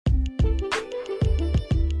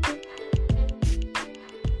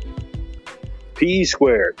P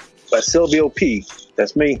Squared by Silvio P.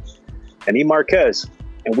 That's me. And E. Marquez.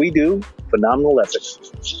 And we do Phenomenal Epics.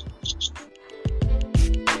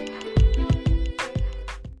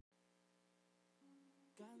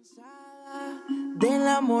 De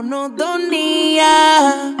la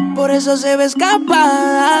monotonía, por eso se ve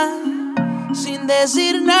escapada, sin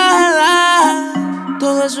decir nada.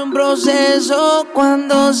 Todo es un proceso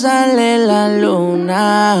cuando sale la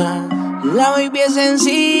luna. La baby es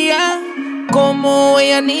sencilla, como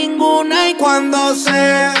ella ninguna. Y cuando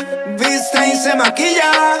se viste y se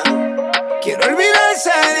maquilla, quiero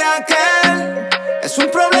olvidarse de aquel. Es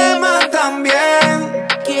un problema también.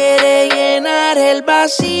 Quiere llenar el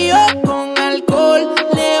vacío con alcohol,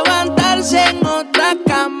 levantarse en otra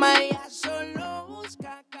cama. Ella solo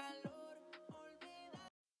busca calor.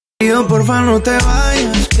 Yo, porfa, no te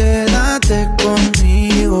vayas, quédate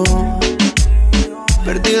conmigo.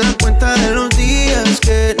 Perdí la cuenta de los días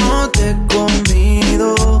que no te he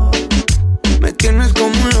comido. Me tienes como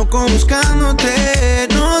un loco buscándote,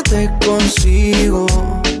 no te consigo.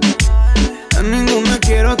 A ninguna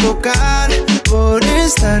quiero tocar por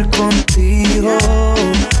estar contigo.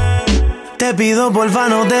 Te pido porfa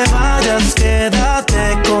no te vayas,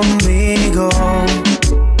 quédate conmigo.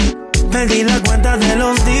 Perdí la cuenta de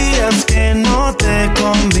los días que no te he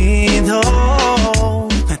comido.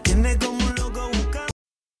 Me tienes como un loco buscando.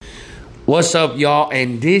 What's up, y'all?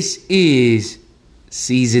 And this is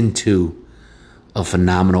season 2 of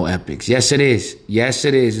Phenomenal Epics. Yes, it is. Yes,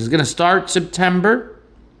 it is. It's going to start September.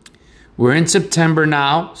 We're in September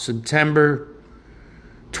now. September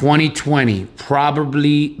 2020.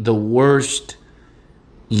 Probably the worst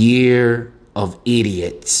year of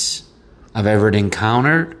idiots I've ever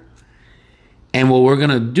encountered. And what we're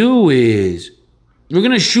going to do is we're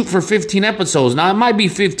going to shoot for 15 episodes. Now, it might be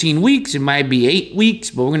 15 weeks. It might be 8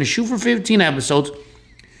 weeks. But we're going to shoot for 15 episodes.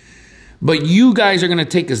 But you guys are going to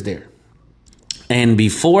take us there. And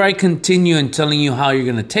before I continue and telling you how you're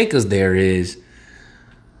going to take us there is,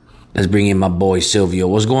 let's bring in my boy Silvio.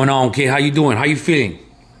 What's going on, kid? How you doing? How you feeling?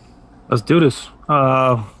 Let's do this.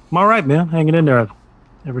 I'm all right, man. Hanging in there.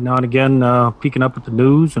 Every now and again, peeking up at the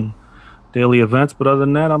news and daily events. But other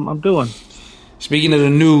than that, I'm doing. Speaking of the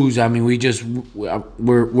news, I mean,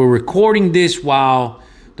 we're recording this while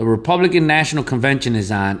the Republican National Convention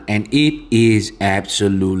is on, and it is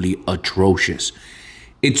absolutely atrocious.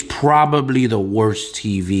 It's probably the worst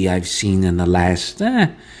TV I've seen in the last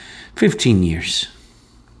 15 years.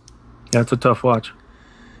 That's a tough watch.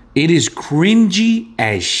 It is cringy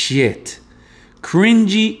as shit.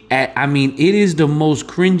 I mean, it is the most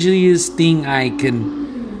cringiest thing I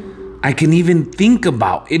can even think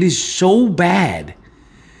about. It is so bad.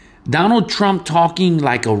 Donald Trump talking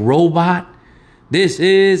like a robot. This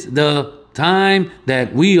is the time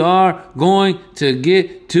that we are going to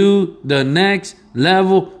get to the next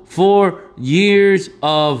level. 4 years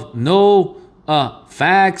of no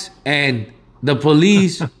facts and the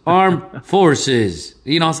police armed forces.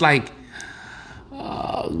 You know, it's like,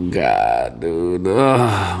 oh, God, dude.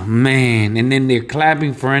 Oh, man. And then they're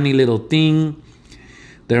clapping for any little thing.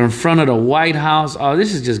 They're in front of the White House. Oh,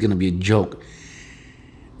 this is just going to be a joke.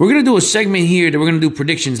 We're going to do a segment here that we're going to do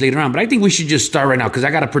predictions later on. But I think we should just start right now because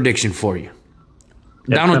I got a prediction for you.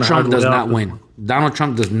 Yeah, Donald Trump does not win. Donald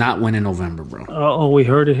Trump does not win in November, bro. Oh, we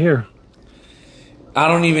heard it here. I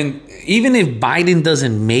don't even if Biden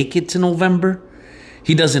doesn't make it to November,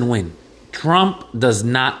 he doesn't win. Trump does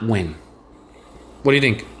not win. What do you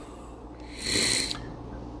think?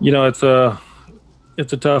 You know, it's a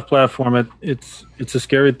tough platform. It's a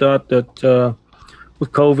scary thought that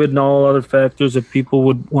with COVID and all other factors that people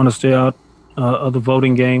would want to stay out of the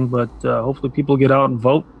voting game, but hopefully people get out and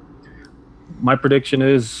vote. My prediction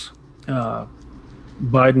is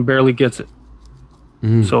Biden barely gets it.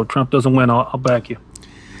 So Trump doesn't win. I'll back you.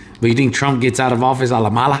 But you think Trump gets out of office a la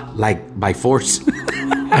mala, like by force?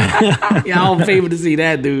 Yeah, I'm favor to see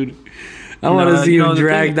that, dude. I want to see him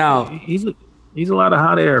dragged out. He's a lot of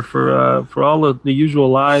hot air for all of the usual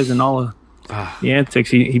lies and all of the antics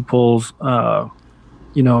he pulls.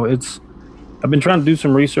 You know, I've been trying to do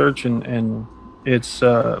some research and it's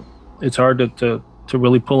hard to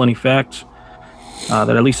really pull any facts that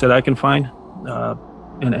at least that I can find,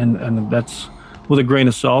 and that's with a grain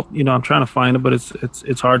of salt. You know, I'm trying to find it, but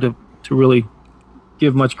it's hard to really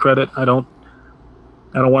give much credit. I don't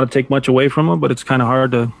want to take much away from him, but it's kind of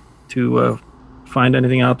hard to find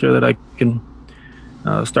anything out there that I can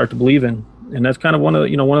start to believe in. And that's kind of one of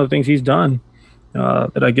the things he's done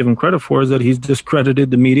that I give him credit for is that he's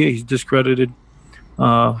discredited the media. He's discredited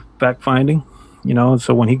fact finding. You know, and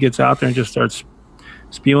so when he gets out there and just starts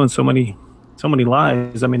spewing so many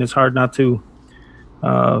lies, I mean, it's hard not to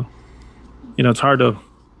it's hard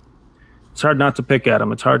not to pick at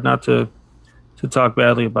him. It's hard not to talk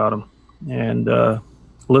badly about him. And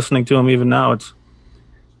listening to him even now,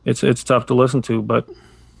 it's tough to listen to. But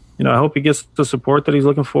I hope he gets the support that he's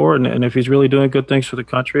looking for. And if he's really doing good things for the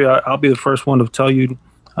country, I'll be the first one to tell you,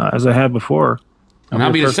 as I have before.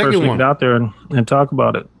 I'll be the second one to get out there and talk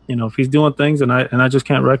about it. If he's doing things and I just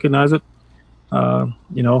can't recognize it,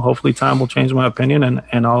 hopefully time will change my opinion,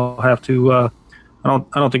 and I'll have to. I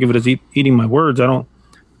don't think of it as eating my words. I don't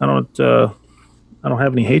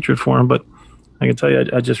have any hatred for him, but I can tell you,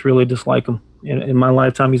 I just really dislike him. In my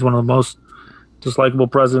lifetime, he's one of the most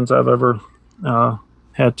dislikable presidents I've ever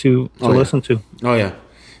had to listen to. Oh yeah,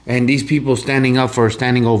 and these people standing up for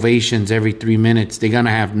standing ovations every 3 minutes, they're gonna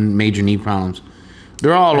have major knee problems.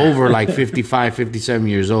 They're all over like 55, 57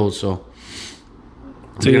 years old, so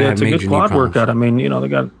it's a good squat workout. I mean, they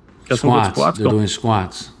got some good squats They're doing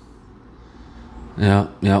squats. Yeah.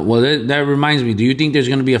 Well, that reminds me. Do you think there's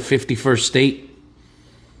going to be a 51st state?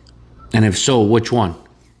 And if so, which one?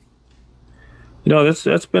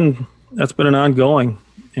 That's been an ongoing,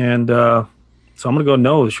 and so I'm going to go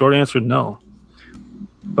no. The short answer is no.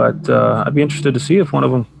 But I'd be interested to see if one of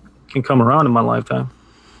them can come around in my lifetime.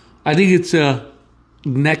 I think it's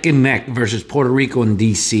neck and neck versus Puerto Rico and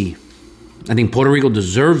D.C. I think Puerto Rico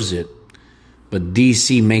deserves it, but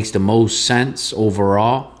D.C. makes the most sense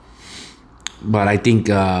overall. But I think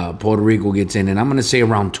Puerto Rico gets in, and I'm going to say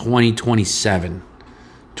around 2027,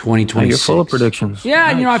 2026. You're full of predictions.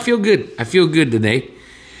 Yeah, nice. I feel good. I feel good today.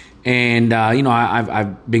 And,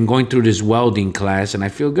 I've been going through this welding class, and I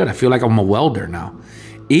feel good. I feel like I'm a welder now.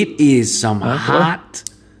 It is some hot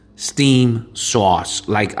steam sauce.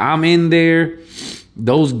 Like, I'm in there.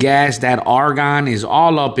 Those gas, that argon is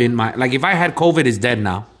all up in my... Like, if I had COVID, it's dead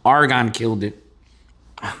now. Argon killed it.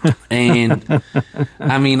 And,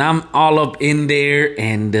 I mean, I'm all up in there,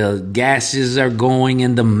 and the gases are going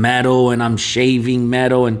in the metal, and I'm shaving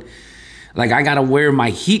metal, and, like, I got to wear my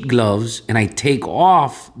heat gloves, and I take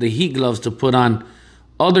off the heat gloves to put on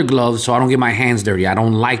other gloves so I don't get my hands dirty. I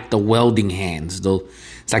don't like the welding hands, though.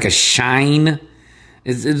 It's like a shine.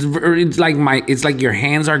 It's like your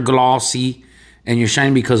hands are glossy, and you're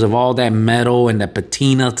shining because of all that metal and the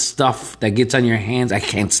patina stuff that gets on your hands. I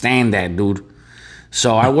can't stand that, dude.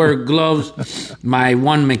 So I wear gloves. My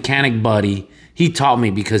one mechanic buddy, he taught me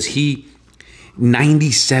because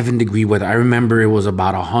 97 degree weather. I remember it was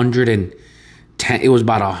about 110. It was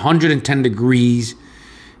about 110 degrees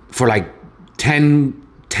for like 10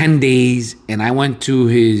 days. And I went to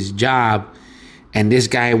his job, and this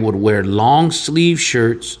guy would wear long sleeve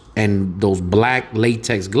shirts and those black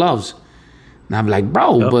latex gloves. And I'm like,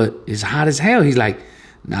 bro, but it's hot as hell. He's like,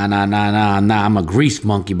 nah, I'm a grease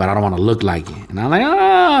monkey, but I don't want to look like it. And I'm like,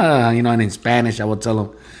 and in Spanish, I would tell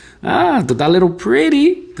him, tú estás a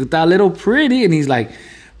little pretty. And he's like,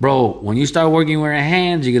 bro, when you start working with your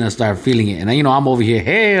hands, you're going to start feeling it. And I'm over here,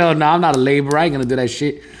 hell no, I'm not a laborer. I ain't going to do that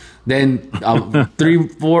shit. Then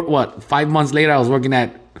 5 months later, I was working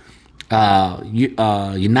at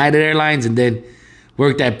United Airlines, and then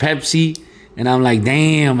worked at Pepsi. And I'm like,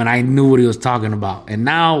 damn, and I knew what he was talking about. And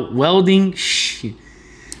now welding, shit,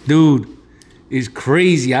 dude, is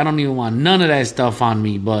crazy. I don't even want none of that stuff on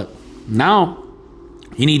me. But now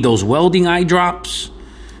you need those welding eye drops.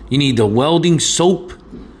 You need the welding soap,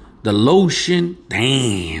 the lotion.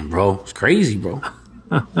 Damn, bro. It's crazy, bro.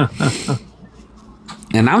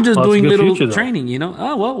 And I'm just doing little future, training,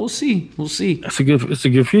 Oh, well, we'll see. It's a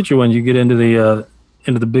good future when you get into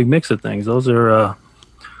the big mix of things. Those are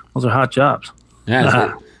hot jobs.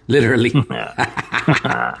 Yeah, literally.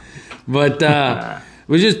 But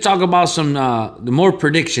we just talk about some the more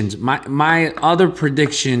predictions. My other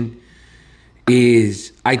prediction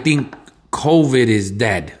is I think COVID is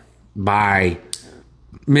dead by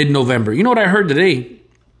mid-November. You know what I heard today?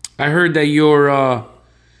 I heard that your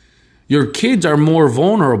kids are more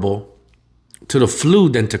vulnerable to the flu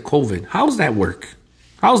than to COVID. How does that work?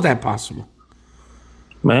 How is that possible?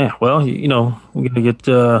 Man, well, we're gonna get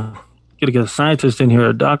a scientist in here,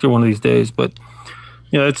 a doctor, one of these days. But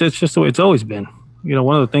it's just the way it's always been.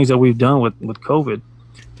 One of the things that we've done with COVID,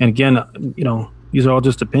 and again, these are all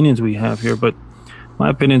just opinions we have here. But my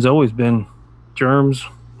opinion's always been germs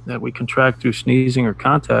that we contract through sneezing or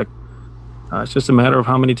contact. It's just a matter of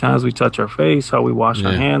how many times we touch our face, how we wash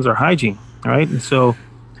our hands, our hygiene, right? And so,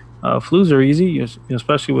 flus are easy,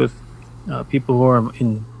 especially with people who are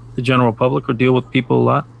in the general public or deal with people a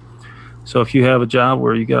lot. So if you have a job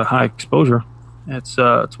where you got a high exposure, it's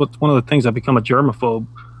one of the things. I become a germaphobe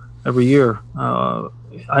every year. I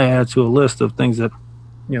add to a list of things that,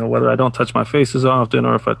 whether I don't touch my face as often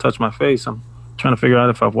or if I touch my face, I'm trying to figure out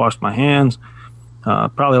if I've washed my hands.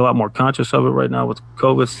 Probably a lot more conscious of it right now with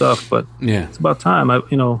COVID stuff, but Yeah. it's about time.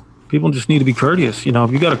 People just need to be courteous.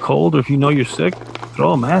 If you got a cold or if you know you're sick,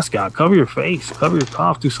 throw a mask on, cover your face, cover your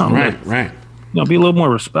cough, do something. Right. Be a little more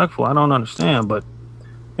respectful. I don't understand, but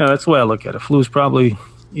that's the way I look at it. Flu is probably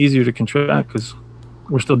easier to contract because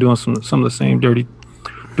we're still doing some of the same dirty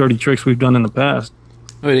tricks we've done in the past.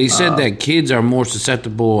 Well, they said that kids are more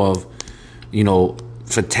susceptible of,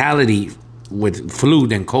 fatality with flu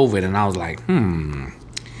than COVID, and I was like,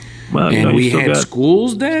 Well, and we had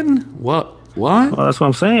schools then? What? Well, that's what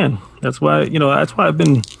I'm saying. That's why I've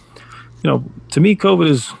been, to me,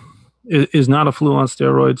 COVID is not a flu on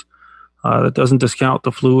steroids. That doesn't discount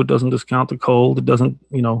the flu. It doesn't discount the cold. It doesn't,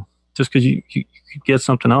 just because you get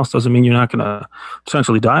something else doesn't mean you're not going to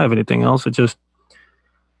essentially die of anything else. It just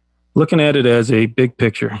looking at it as a big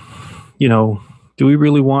picture. Do we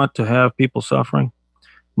really want to have people suffering?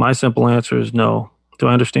 My simple answer is no. Do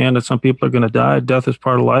I understand that some people are going to die? Death is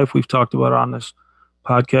part of life. We've talked about it on this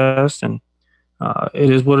podcast, and it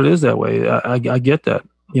is what it is that way. I get that.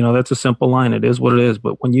 That's a simple line. It is what it is.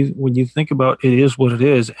 But when you think about it is what it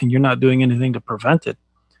is, and you're not doing anything to prevent it,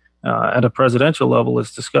 at a presidential level,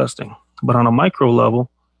 it's disgusting. But on a micro level,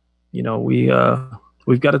 we've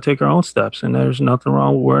got to take our own steps, and there's nothing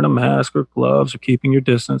wrong with wearing a mask or gloves or keeping your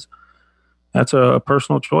distance. That's a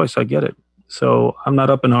personal choice. I get it. So I'm not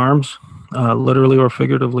up in arms, literally or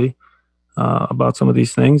figuratively, about some of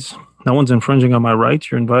these things. No one's infringing on my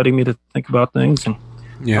rights. You're inviting me to think about things, and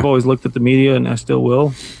I've always looked at the media, and I still will,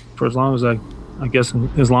 for as long as I guess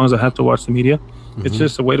as long as I have to watch the media. Mm-hmm. It's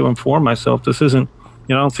just a way to inform myself. This isn't,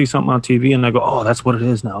 I don't see something on TV and I go, oh, that's what it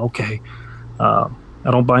is now. Okay. I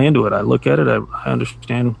don't buy into it. I look at it. I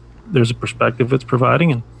understand there's a perspective it's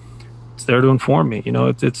providing, and it's there to inform me.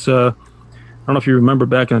 It's I don't know if you remember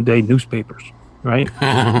back in the day, newspapers, right?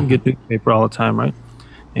 You get newspaper all the time, right?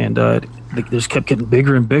 And they just kept getting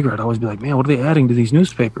bigger and bigger. I'd always be like, man, what are they adding to these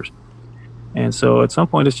newspapers? And so at some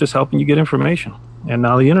point, it's just helping you get information. And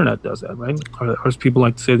now the internet does that, right? Or as people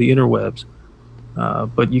like to say, the interwebs.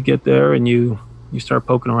 But you get there and you start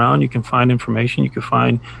poking around. You can find information. You can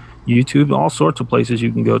find YouTube, all sorts of places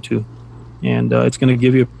you can go to. And it's going to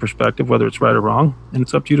give you a perspective, whether it's right or wrong. And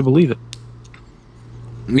it's up to you to believe it.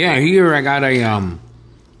 Yeah, here I got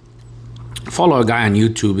follow a guy on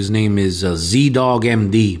YouTube. His name is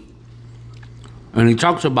ZDoggMD. And he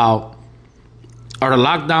talks about, are the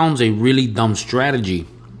lockdowns a really dumb strategy?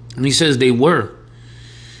 And he says they were.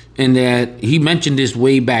 And that he mentioned this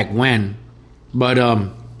way back when. But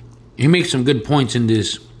he makes some good points in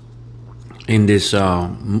this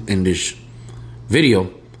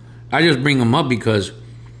video. I just bring him up because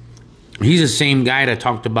he's the same guy that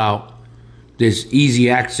talked about this easy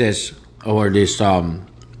access or this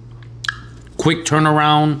quick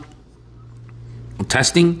turnaround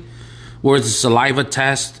testing, where it's a saliva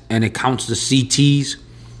test and it counts the CTs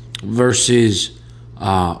versus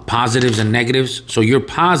positives and negatives. So you're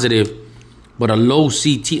positive, but a low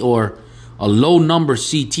CT or a low number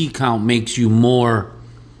CT count makes you more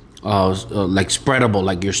like spreadable,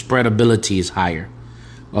 like your spreadability is higher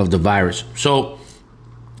of the virus. So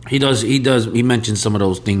he mentions some of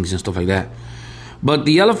those things and stuff like that. But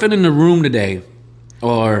the elephant in the room today,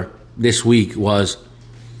 or this week, was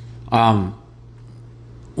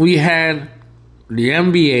we had the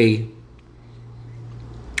NBA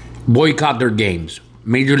boycott their games.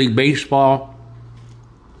 Major League Baseball,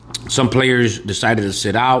 some players decided to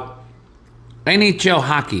sit out. NHL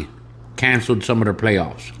hockey canceled some of their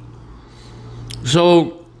playoffs.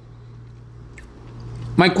 So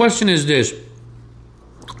my question is this: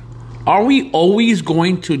 are we always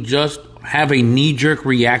going to just have a knee-jerk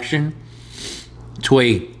reaction to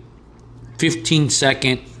a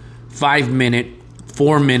 15-second, 5-minute,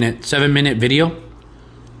 4-minute, 7-minute video?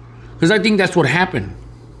 Because I think that's what happened.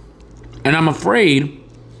 And I'm afraid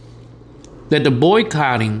that the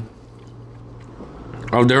boycotting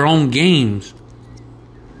of their own games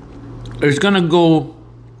is going to go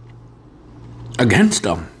against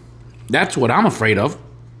them. That's what I'm afraid of.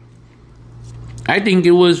 I think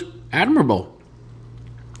it was admirable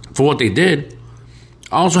for what they did.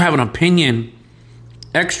 I also have an opinion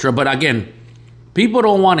extra, but again, people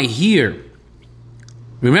don't want to hear.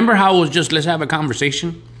 Remember how it was just, let's have a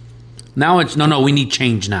conversation? Now it's, no, we need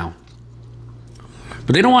change now.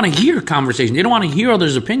 But they don't want to hear conversation. They don't want to hear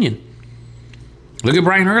others' opinion. Look at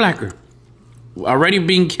Brian Urlacher, already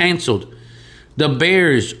being canceled. The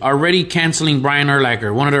Bears already canceling Brian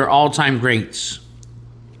Urlacher, one of their all-time greats,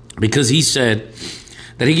 because he said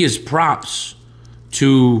that he gives props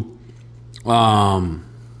to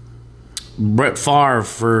Brett Favre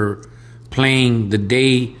for playing the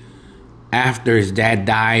day after his dad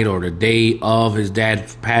died or the day of his dad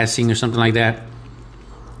passing or something like that.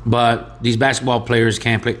 But these basketball players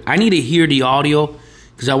can't play. I need to hear the audio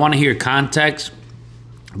because I want to hear context.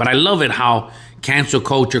 But I love it how cancel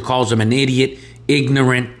culture calls him an idiot,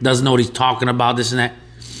 ignorant, doesn't know what he's talking about, this and that.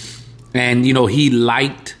 And, you know, he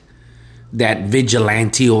liked that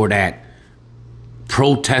vigilante or that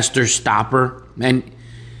protester stopper. And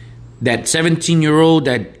that 17-year-old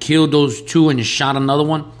that killed those two and shot another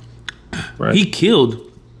one, right. He killed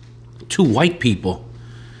 2 white people.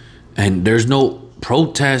 And there's no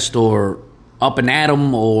protest or up and at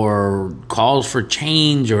 'em or calls for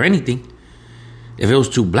change or anything. If it was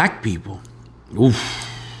 2 black people, oof,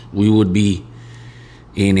 we would be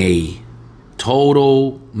in a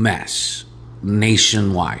total mess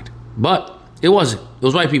nationwide. But it wasn't. It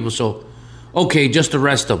was white people. So, okay, just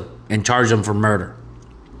arrest them and charge them for murder.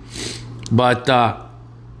 But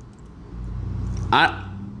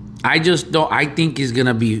I just don't. I think it's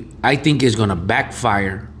gonna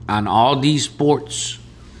backfire on all these sports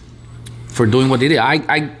for doing what they did.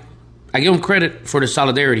 I give them credit for the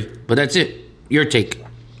solidarity, but that's it. Your take.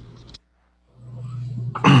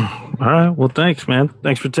 All right. Well, thanks, man.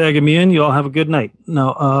 Thanks for tagging me in. You all have a good night.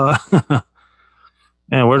 No,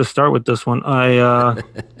 man, where to start with this one? Well,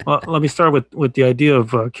 let me start with the idea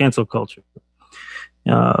of cancel culture.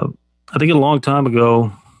 I think a long time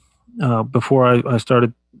ago, before I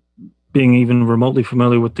started being even remotely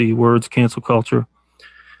familiar with the words cancel culture,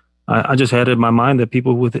 I just had it in my mind that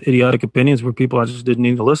people with idiotic opinions were people I just didn't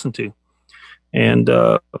need to listen to. And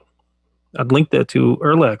I'd link that to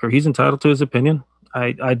Urlacher. He's entitled to his opinion.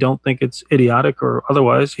 I don't think it's idiotic or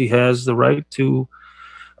otherwise. He has the right to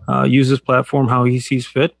use his platform how he sees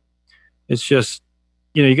fit. It's just,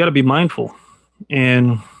 you got to be mindful.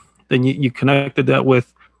 And then you connected that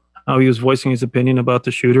with how he was voicing his opinion about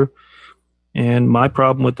the shooter. And my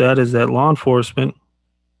problem with that is that law enforcement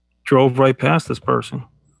drove right past this person.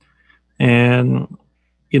 And,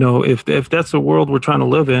 if that's the world we're trying to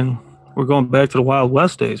live in, we're going back to the Wild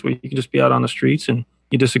West days where you can just be out on the streets and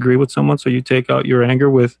you disagree with someone. So you take out your anger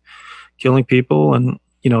with killing people. And,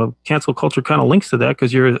 cancel culture kind of links to that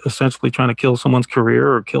because you're essentially trying to kill someone's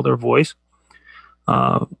career or kill their voice.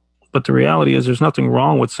 But the reality is there's nothing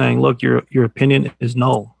wrong with saying, look, your opinion is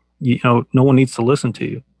null. No one needs to listen to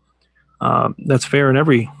you. That's fair in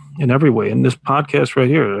every way. In this podcast right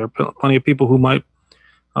here, there are plenty of people who might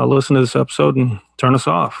listen to this episode and turn us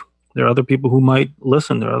off. There are other people who might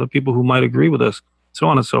listen. There are other people who might agree with us, so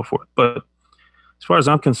on and so forth. But as far as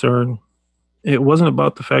I'm concerned, it wasn't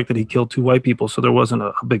about the fact that he killed 2 white people, so there wasn't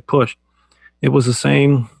a big push. It was the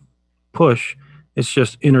same push. It's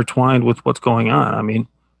just intertwined with what's going on. I mean,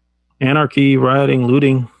 anarchy, rioting,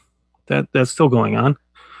 looting, that's still going on.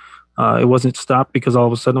 It wasn't stopped because all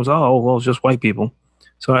of a sudden it was, it's just white people.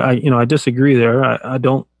 So I disagree there. I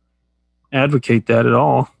don't advocate that at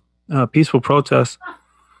all. Peaceful protest,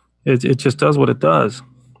 it just does what it does.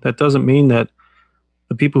 That doesn't mean that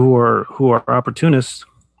the people who are opportunists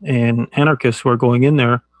and anarchists who are going in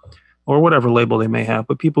there, or whatever label they may have,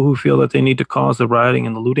 but people who feel that they need to cause the rioting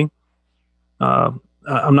and the looting, I'm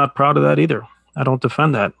not proud of that either. I don't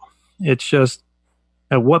defend that. It's just,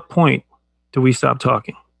 at what point do we stop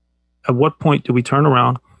talking? At what point do we turn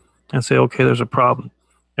around and say, okay, there's a problem.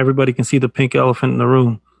 Everybody can see the pink elephant in the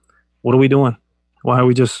room. What are we doing? Why are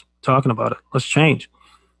we just talking about it? Let's change.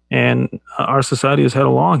 And our society has had a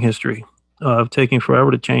long history of taking forever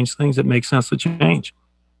to change things that make sense to change.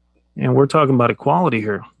 And we're talking about equality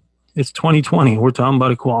here. It's 2020. We're talking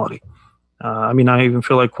about equality. I even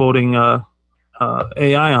feel like quoting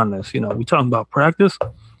AI on this. We talking about practice.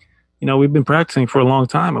 We've been practicing for a long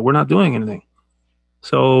time and we're not doing anything.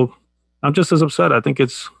 So I'm just as upset. I think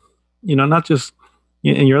it's, not just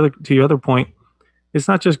to your other point, it's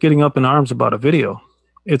not just getting up in arms about a video.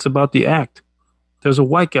 It's about the act. There's a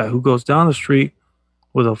white guy who goes down the street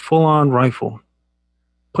with a full-on rifle,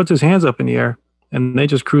 puts his hands up in the air, and they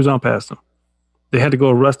just cruise on past him. They had to go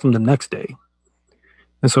arrest him the next day.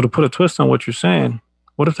 And so to put a twist on what you're saying,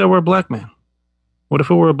 what if there were a black man? What if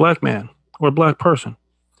it were a black man or a black person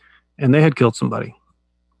and they had killed somebody?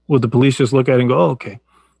 Would the police just look at it and go, oh, okay,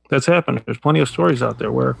 that's happened. There's plenty of stories out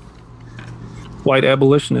there where white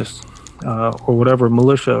abolitionists or whatever,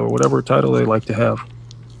 militia or whatever title they like to have,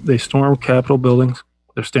 they storm Capitol buildings.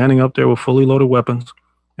 They're standing up there with fully loaded weapons,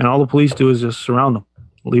 and all the police do is just surround them,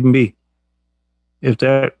 leave them be. If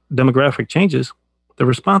that demographic changes, the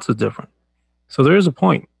response is different. So there is a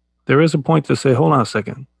point. There is a point to say, hold on a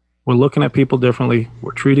second. We're looking at people differently.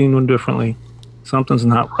 We're treating them differently. Something's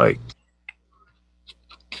not right.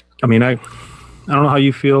 I don't know how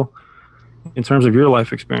you feel in terms of your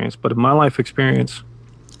life experience, but in my life experience,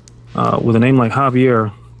 with a name like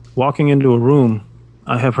Javier, walking into a room,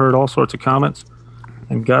 I have heard all sorts of comments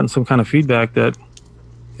and gotten some kind of feedback that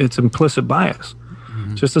it's implicit bias.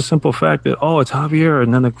 Just a simple fact that, oh, it's Javier,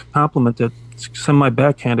 and then a compliment that's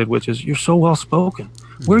semi-backhanded, which is, you're so well-spoken.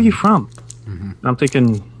 Where are you from? And I'm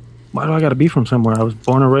thinking, why do I got to be from somewhere? I was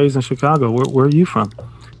born and raised in Chicago. Where are you from?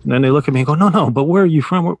 And then they look at me and go, no, but where are you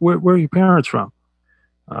from? Where are your parents from?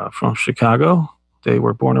 From Chicago. They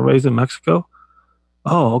were born and raised in Mexico.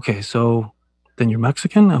 Oh, okay, so then you're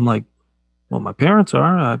Mexican? I'm like, well, my parents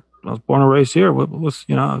are. I was born and raised here.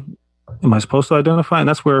 Am I supposed to identify? And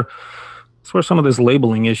that's where some of this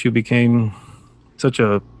labeling issue became such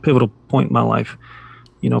a pivotal point in my life.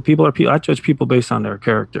 I judge people based on their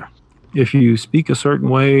character. If you speak a certain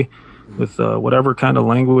way with whatever kind of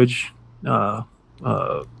language,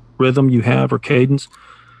 rhythm you have or cadence,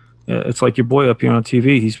 it's like your boy up here on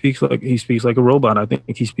TV. He speaks like a robot. I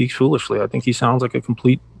think he speaks foolishly. I think he sounds like a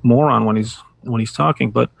complete moron when he's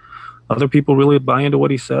talking. But other people really buy into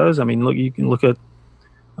what he says. I mean, look, you can look at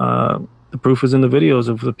the proof is in the videos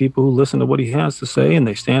of the people who listen to what he has to say, and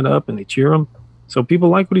they stand up and they cheer him. So people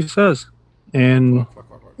like what he says, and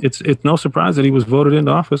it's no surprise that he was voted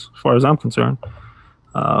into office, as far as I'm concerned.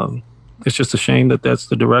 It's just a shame that that's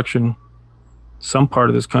the direction some part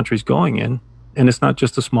of this country's going in, and it's not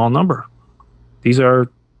just a small number. These are,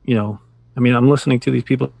 I'm listening to these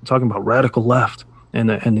people talking about radical left and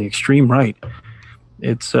the extreme right.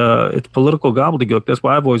 It's political gobbledygook. That's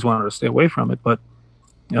why I've always wanted to stay away from it. But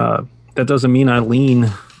that doesn't mean I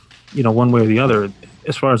lean, one way or the other.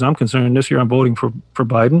 As far as I'm concerned, this year I'm voting for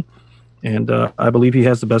Biden, and I believe he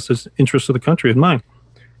has the best interests of the country in mind.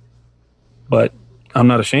 But I'm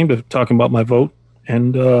not ashamed of talking about my vote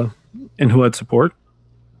and who I'd support.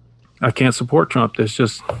 I can't support Trump. There's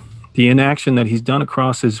just the inaction that he's done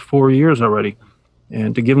across his 4 years already,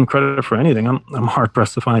 and to give him credit for anything, I'm hard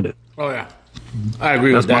pressed to find it. Oh yeah, I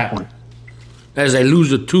agree with that. Point. As I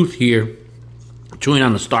lose a tooth here, chewing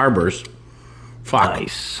on the Starburst. Fuck.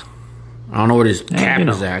 Nice. I don't know where this cap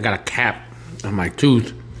is at. I got a cap on my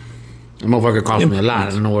tooth. The motherfucker cost me a lot.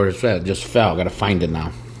 I don't know where it's at. It just fell. I got to find it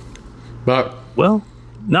now. But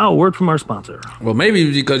now a word from our sponsor. Well,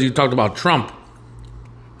 maybe because you talked about Trump,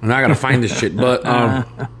 and I got to find this shit. But how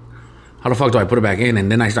the fuck do I put it back in? And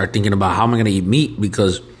then I start thinking about how am I going to eat meat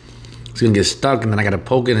because it's going to get stuck, and then I got to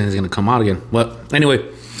poke it, and it's going to come out again. But anyway,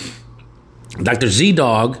 Dr.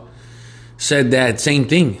 Z-Dog said that same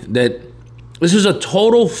thing, that this is a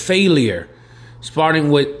total failure,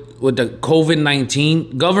 starting with the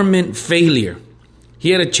COVID-19 government failure.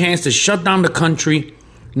 He had a chance to shut down the country,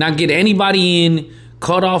 not get anybody in,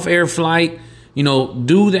 cut off air flight,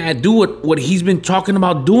 do what he's been talking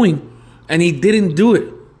about doing, and he didn't do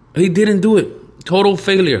it. Total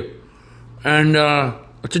failure. And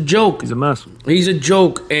it's a joke. He's a mess. He's a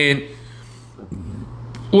joke. And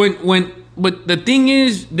but the thing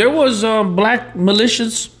is, there was black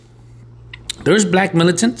militias. There's black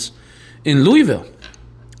militants in Louisville,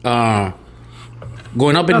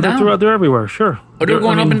 going up and down. They're everywhere, sure. But they were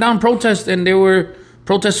going up and down protest, and they were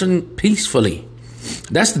protesting peacefully.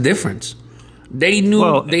 That's the difference. They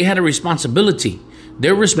knew they had a responsibility.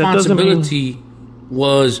 Their responsibility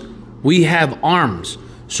was, we have arms.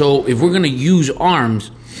 So if we're going to use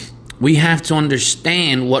arms, we have to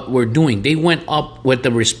understand what we're doing. They went up with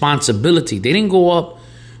the responsibility. They didn't go up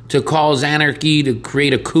to cause anarchy, to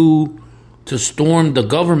create a coup, to storm the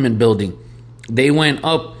government building. They went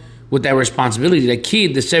up with that responsibility. The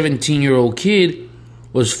kid, the 17-year-old kid,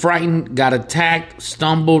 was frightened, got attacked,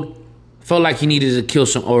 stumbled, felt like he needed to kill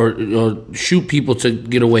some or shoot people to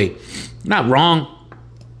get away. Not wrong.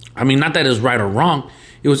 I mean, not that it's right or wrong.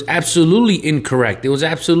 It was absolutely incorrect. It was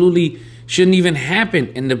absolutely shouldn't even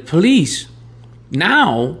happen. And the police,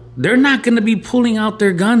 now, they're not going to be pulling out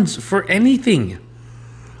their guns for anything.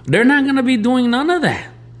 They're not going to be doing none of that.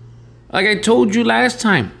 Like I told you last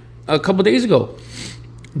time, a couple days ago,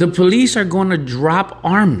 the police are going to drop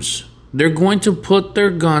arms. They're going to put their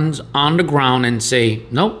guns on the ground and say,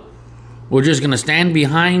 nope, we're just going to stand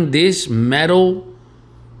behind this metal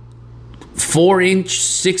 4-inch,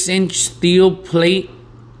 6-inch steel plate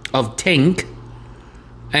of tank,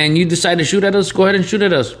 and you decide to shoot at us, go ahead and shoot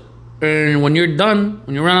at us. And when you're done,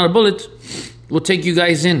 when you run out of bullets, we'll take you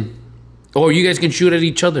guys in. Or you guys can shoot at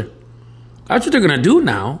each other. That's what they're going to do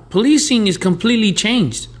now. Policing is completely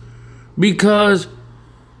changed. Because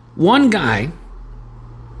one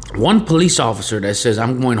police officer that says,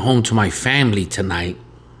 I'm going home to my family tonight,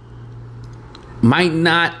 might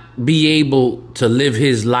not be able to live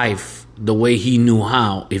his life the way he knew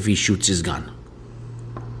how if he shoots his gun.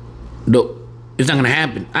 No, it's not going to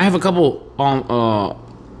happen. I have a couple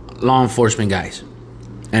law enforcement guys.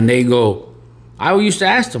 And they go, I used to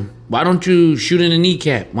ask them, why don't you shoot in the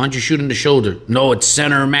kneecap? Why don't you shoot in the shoulder? No, it's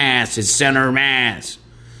center mass. It's center mass.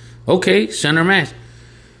 Okay, center mass.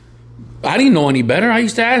 I didn't know any better. I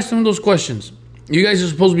used to ask them those questions. You guys are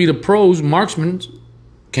supposed to be the pros, marksmen.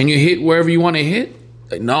 Can you hit wherever you want to hit?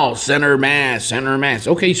 Like, no, center mass, center mass.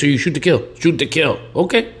 Okay, so you shoot to kill. Shoot to kill.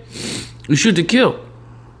 Okay, you shoot to kill.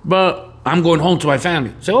 But I'm going home to my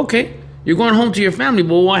family. So, okay, you're going home to your family.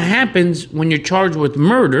 But what happens when you're charged with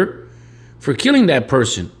murder for killing that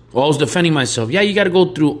person? Well, I was defending myself. Yeah, you got to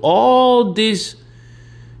go through all this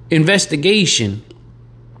investigation,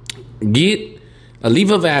 get a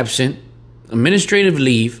leave of absence, administrative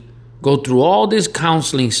leave, go through all this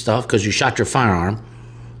counseling stuff because you shot your firearm,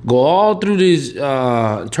 go all through this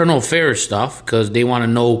internal affairs stuff because they want to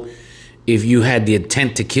know if you had the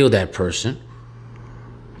intent to kill that person,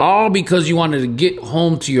 all because you wanted to get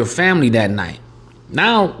home to your family that night.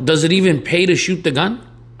 Now, does it even pay to shoot the gun?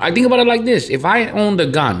 I think about it like this. If I owned a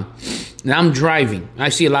gun and I'm driving, I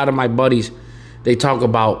see a lot of my buddies, they talk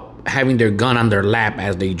about having their gun on their lap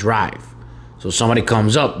as they drive. So somebody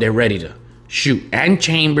comes up, they're ready to shoot and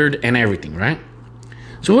chambered and everything, right?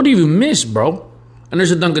 So what do you miss, bro? And there's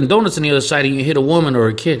a Dunkin' Donuts on the other side and you hit a woman or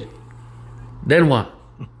a kid. Then what?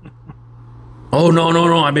 Oh,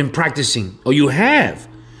 no, I've been practicing. Oh, you have?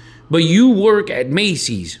 But you work at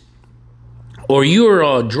Macy's or you're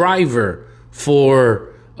a driver for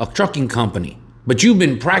a trucking company, but you've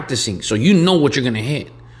been practicing, so you know what you're going to hit.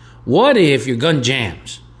 What if your gun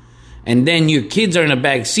jams and then your kids are in the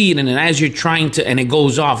back seat and then as you're trying to, and it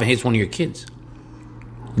goes off and hits one of your kids?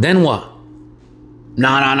 Then what?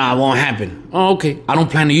 No, it won't happen. Oh, okay. I don't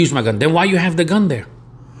plan to use my gun. Then why you have the gun there?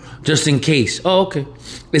 Just in case. Oh, okay.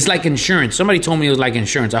 It's like insurance. Somebody told me it was like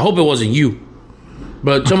insurance. I hope it wasn't you.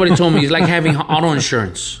 But somebody told me it's like having auto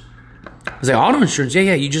insurance. I was like, auto insurance?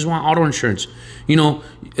 Yeah, you just want auto insurance. You know,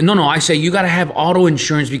 no, I say you got to have auto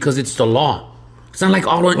insurance because it's the law. It's not like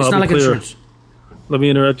it's not like clear. Insurance. Let me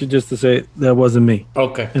interrupt you just to say that wasn't me.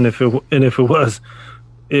 Okay. And if it was,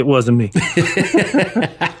 it wasn't me.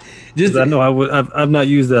 I know I've not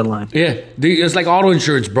used that line. Yeah, it's like auto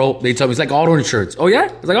insurance, bro. They tell me it's like auto insurance. Oh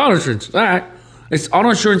yeah, it's like auto insurance. All right, it's auto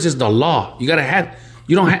insurance is the law. You gotta have.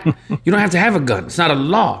 You don't have to have a gun. It's not a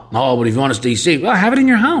law. No, but if you want to stay safe, well, have it in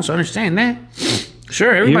your house. I understand that.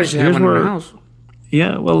 Sure, everybody should have one in their house.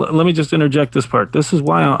 Yeah, well, let me just interject this part. This is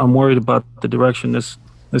why I'm worried about the direction this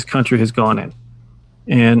country has gone in.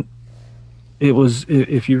 And it was,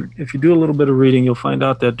 if you do a little bit of reading, you'll find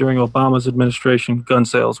out that during Obama's administration, gun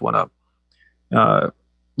sales went up.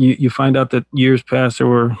 You find out that years past there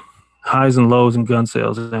were highs and lows in gun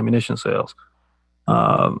sales and ammunition sales.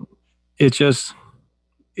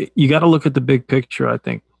 You got to look at the big picture, I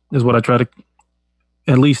think, is what I try to,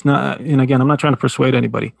 at least not, and again, I'm not trying to persuade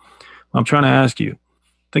anybody. I'm trying to ask you,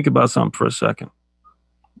 think about something for a second.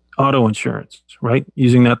 Auto insurance, right?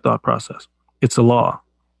 Using that thought process. It's a law.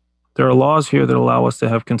 There are laws here that allow us to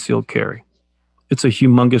have concealed carry. It's a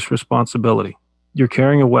humongous responsibility. You're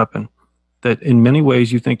carrying a weapon that in many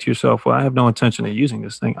ways you think to yourself, well, I have no intention of using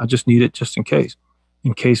this thing. I just need it just in case.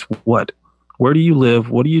 In case what? Where do you live?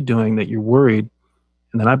 What are you doing that you're worried?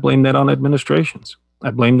 And then I blame that on administrations.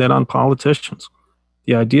 I blame that on politicians.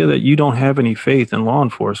 The idea that you don't have any faith in law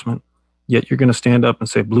enforcement, yet you're going to stand up and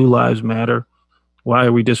say, Blue Lives Matter. Why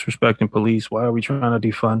are we disrespecting police? Why are we trying to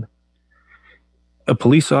defund? A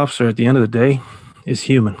police officer at the end of the day is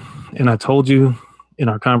human. And I told you in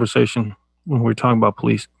our conversation when we were talking about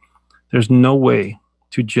police, there's no way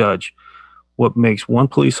to judge what makes one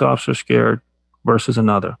police officer scared versus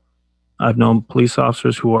another. I've known police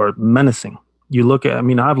officers who are menacing. I've looked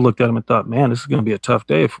at them and thought, man, this is going to be a tough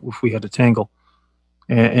day if we had to tangle.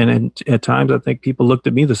 And at times, I think people looked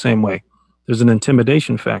at me the same way. There's an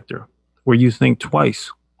intimidation factor where you think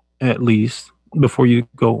twice, at least, before you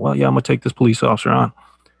go, well, yeah, I'm going to take this police officer on.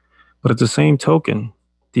 But at the same token,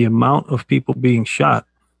 the amount of people being shot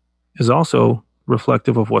is also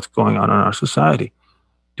reflective of what's going on in our society.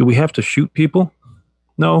 Do we have to shoot people?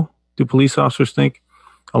 No. Do police officers think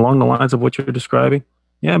along the lines of what you're describing?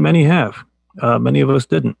 Yeah, many have. Many of us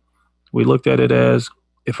didn't. We looked at it as,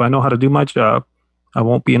 if I know how to do my job, I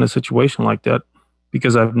won't be in a situation like that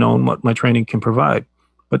because I've known what my training can provide.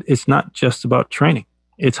 But it's not just about training.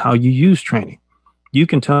 It's how you use training. You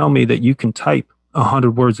can tell me that you can type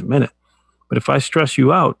 100 words a minute, but if I stress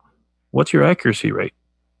you out, what's your accuracy rate?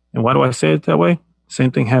 And why do I say it that way?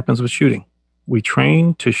 Same thing happens with shooting. We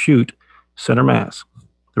train to shoot center mass.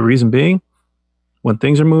 The reason being, when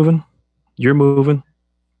things are moving, you're moving,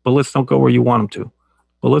 bullets don't go where you want them to.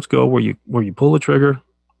 Bullets go where you pull the trigger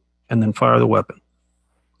and then fire the weapon.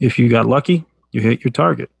 If you got lucky, you hit your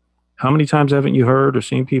target. How many times haven't you heard or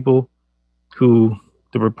seen people who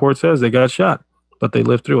the report says they got shot, but they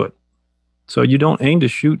lived through it? So you don't aim to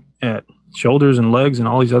shoot at shoulders and legs and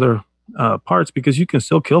all these other parts, because you can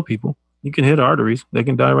still kill people. You can hit arteries. They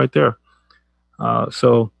can die right there.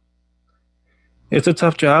 So it's a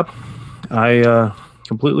tough job. I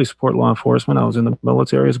completely support law enforcement. I was in the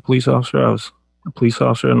military as a police officer. I was a police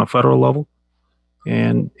officer on a federal level.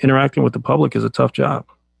 And interacting with the public is a tough job.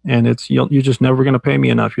 And you're just never going to pay me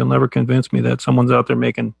enough. You'll never convince me that someone's out there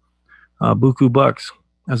making buku bucks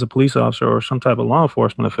as a police officer or some type of law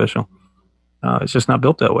enforcement official. It's just not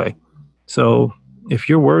built that way. So if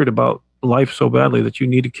you're worried about life so badly that you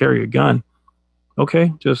need to carry a gun,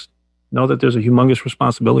 okay, just know that there's a humongous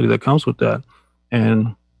responsibility that comes with that.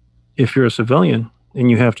 And if you're a civilian and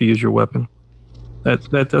you have to use your weapon,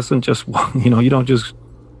 that doesn't just, you don't just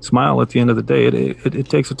smile at the end of the day. It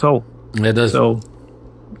takes a toll. It does. So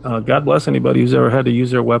God bless anybody who's ever had to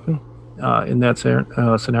use their weapon in that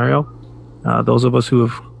scenario. Those of us who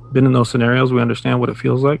have been in those scenarios, we understand what it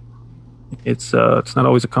feels like. It's not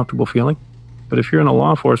always a comfortable feeling, but if you're in a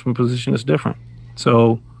law enforcement position, it's different.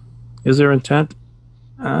 So is there intent?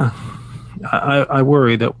 I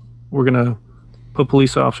worry that we're going to put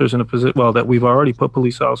police officers in a position, that we've already put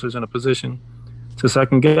police officers in a position to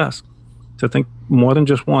second guess, to think more than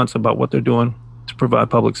just once about what they're doing to provide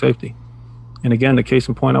public safety. And again, the case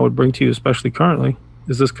in point I would bring to you, especially currently,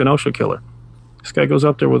 is this Kenosha killer. This guy goes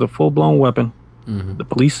up there with a full-blown weapon. Mm-hmm. The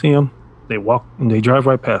police see him. They walk and they drive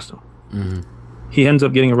right past him. Mm-hmm. He ends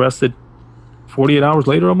up getting arrested 48 hours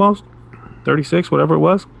later almost, 36, whatever it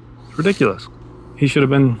was. It's ridiculous. He should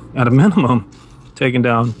have been, at a minimum, taken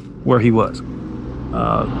down where he was.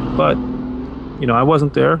 But, I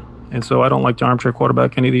wasn't there, and so I don't like to armchair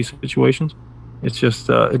quarterback any of these situations. It's just,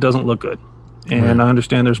 it doesn't look good. And I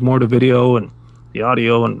understand there's more to video and the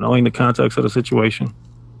audio and knowing the context of the situation.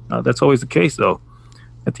 That's always the case, though.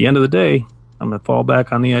 At the end of the day, I'm going to fall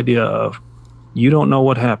back on the idea of you don't know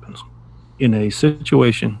what happens in a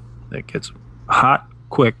situation that gets hot,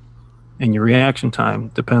 quick, and your reaction time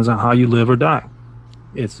depends on how you live or die.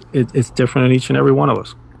 It's different in each and every one of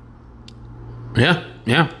us. Yeah.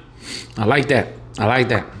 I like that.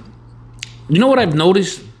 You know what I've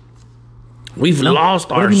noticed? We've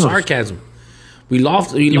lost our sarcasm. We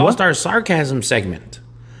lost our sarcasm segment.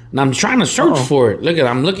 And I'm trying to search for it.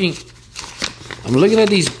 I'm looking at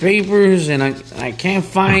these papers and I can't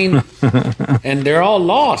find, and they're all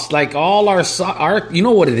lost. Like all our, you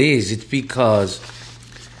know what it is? It's because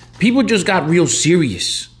people just got real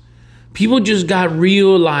serious. People just got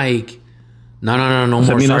real like, no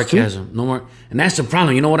more sarcasm. No more. And that's the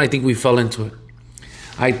problem. You know what? I think we fell into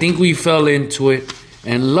it.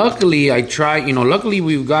 And luckily, luckily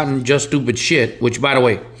we've gotten Just Stupid Shit, which, by the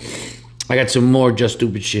way, I got some more Just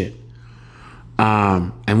Stupid Shit.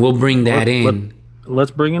 And we'll bring that in.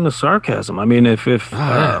 Let's bring in the sarcasm. I mean, if we're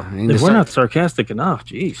not sarcastic enough,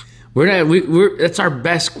 geez. That's our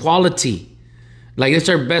best quality. Like, it's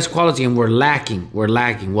our best quality, and we're lacking.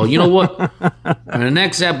 Well, you know what? On the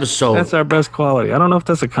next episode... That's our best quality. I don't know if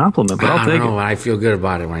that's a compliment, but I'll take it. I feel good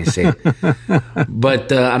about it when I say it.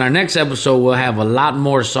 But on our next episode, we'll have a lot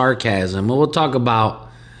more sarcasm. We'll talk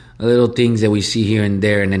about little things that we see here and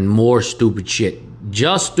there, and then more stupid shit.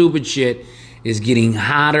 Just Stupid Shit is getting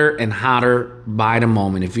hotter and hotter by the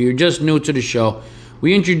moment. If you're just new to the show,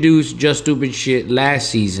 we introduced Just Stupid Shit last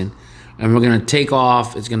season. And we're going to take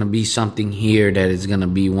off. It's going to be something here that is going to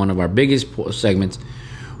be one of our biggest segments.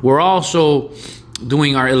 We're also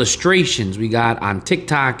doing our illustrations. We got on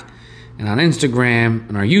TikTok and on Instagram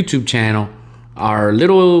and our YouTube channel, our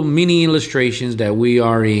little mini illustrations that we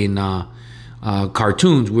are in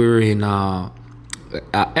cartoons. We're in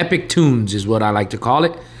epic tunes is what I like to call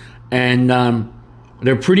it. And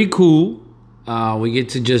they're pretty cool. We get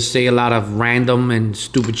to just say a lot of random and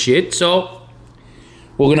stupid shit. So...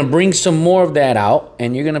 we're going to bring some more of that out,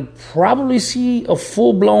 and you're going to probably see a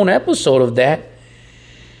full-blown episode of that.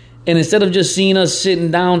 And instead of just seeing us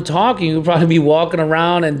sitting down talking, you'll probably be walking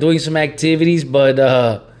around and doing some activities, but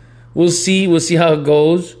we'll see. We'll see how it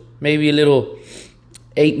goes. Maybe a little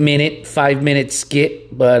 8-minute, 5-minute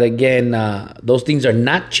skit. But again, those things are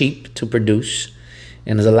not cheap to produce,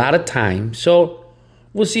 and there's a lot of time. So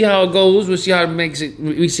we'll see how it goes. We'll see how it makes it.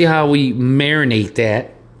 We see how we marinate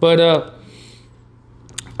that. But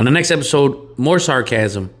on the next episode, more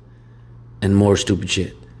sarcasm and more stupid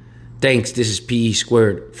shit. Thanks. This is PE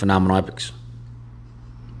Squared, Phenomenal Epics.